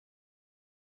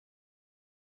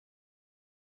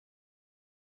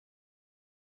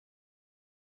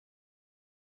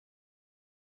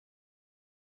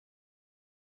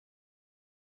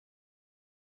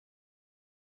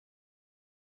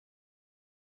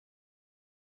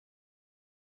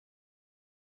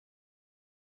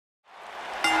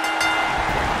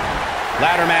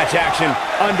Ladder match action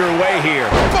underway here.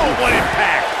 Boom, what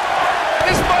impact!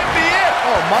 This might be it!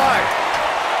 Oh, my!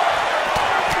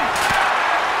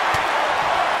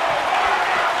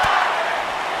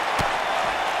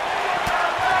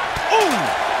 Ooh!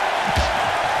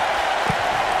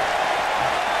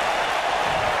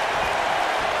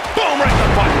 Boom, right in the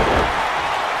button.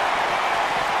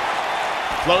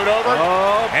 Float over.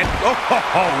 And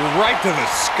right to the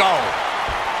skull.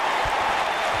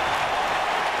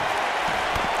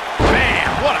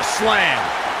 What a slam.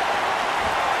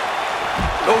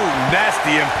 Oh,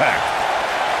 nasty impact.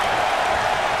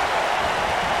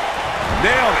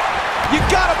 Nailed it. You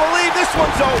gotta believe this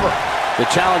one's over. The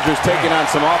challenger's taking on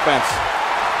some offense.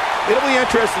 It'll be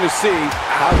interesting to see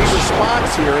how he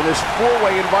responds here in this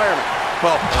four-way environment.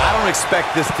 Well, I don't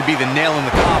expect this to be the nail in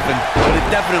the coffin, but it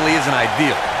definitely isn't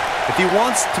ideal. If he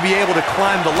wants to be able to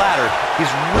climb the ladder, he's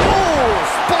Oh,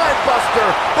 spine buster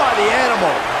by the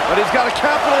animal. But he's got to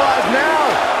capitalize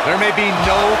now. There may be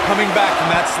no coming back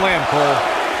from that slam, Cole.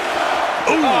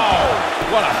 Ooh, oh,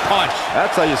 what a punch.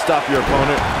 That's how you stop your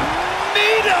opponent.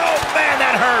 Nito, man,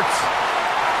 that hurts.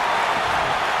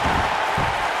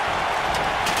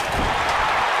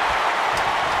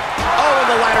 Oh, and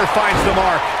the ladder finds the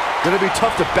mark. Gonna be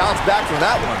tough to bounce back from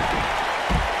that one.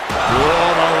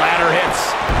 Oh, the ladder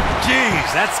hits. Jeez,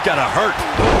 that's gotta hurt.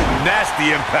 Ooh,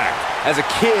 nasty impact. As a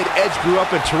kid, Edge grew up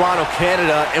in Toronto,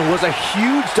 Canada, and was a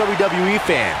huge WWE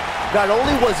fan. Not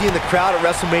only was he in the crowd at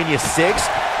WrestleMania 6,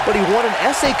 but he won an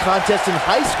essay contest in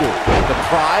high school. The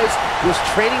prize was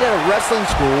training at a wrestling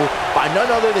school by none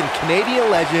other than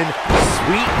Canadian legend,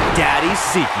 Sweet Daddy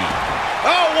Siki.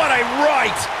 Oh, what a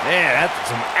right! Man, that's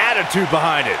some attitude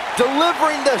behind it.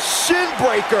 Delivering the shin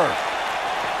breaker.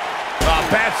 A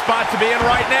bad spot to be in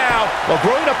right now. Well,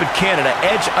 growing up in Canada,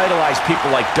 Edge idolized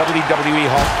people like WWE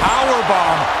Hall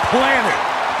Powerbomb Planet.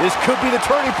 This could be the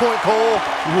turning point, Cole.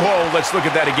 Whoa, let's look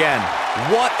at that again.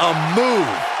 What a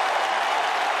move.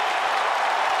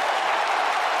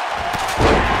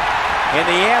 And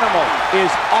the animal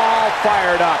is all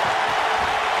fired up.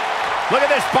 Look at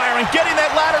this, Byron, getting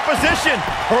that ladder position.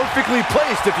 Perfectly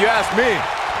placed, if you ask me.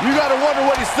 You gotta wonder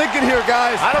what he's thinking here,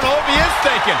 guys. I don't know if he is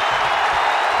thinking.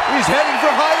 He's heading for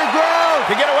higher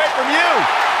ground. To get away from you.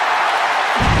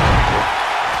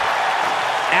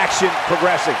 Action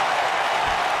progressing.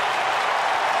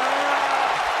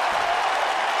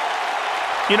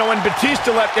 You know, when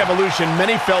Batista left Evolution,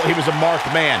 many felt he was a marked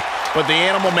man, but the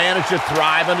animal managed to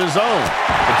thrive on his own.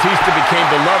 Batista became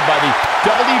beloved by the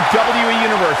WWE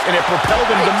Universe, and it propelled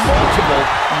him to multiple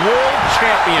world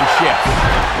championships.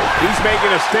 He's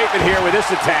making a statement here with this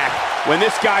attack. When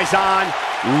this guy's on,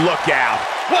 look out.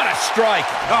 What a strike.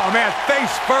 Oh, man,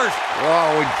 face first.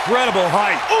 Oh, incredible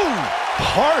height. Ooh,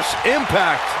 harsh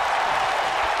impact.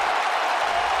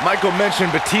 Michael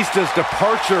mentioned Batista's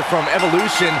departure from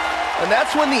Evolution, and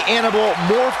that's when the animal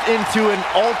morphed into an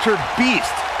altered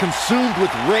beast, consumed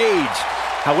with rage.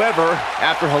 However,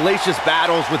 after hellacious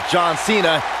battles with John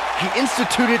Cena, he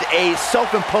instituted a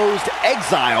self-imposed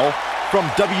exile from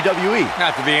WWE.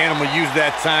 After the animal used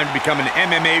that time to become an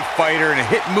MMA fighter and a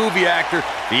hit movie actor,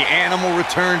 the animal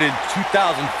returned in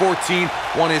 2014,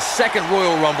 won his second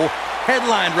Royal Rumble,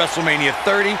 headlined WrestleMania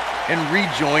 30, and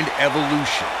rejoined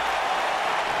Evolution.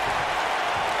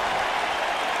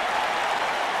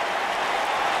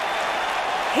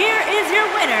 Here is your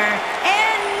winner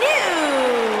and new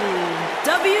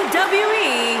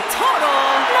WWE Total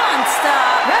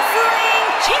Non-Stop Wrestling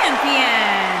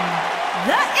Champion,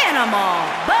 the Animal,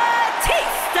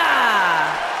 Batista.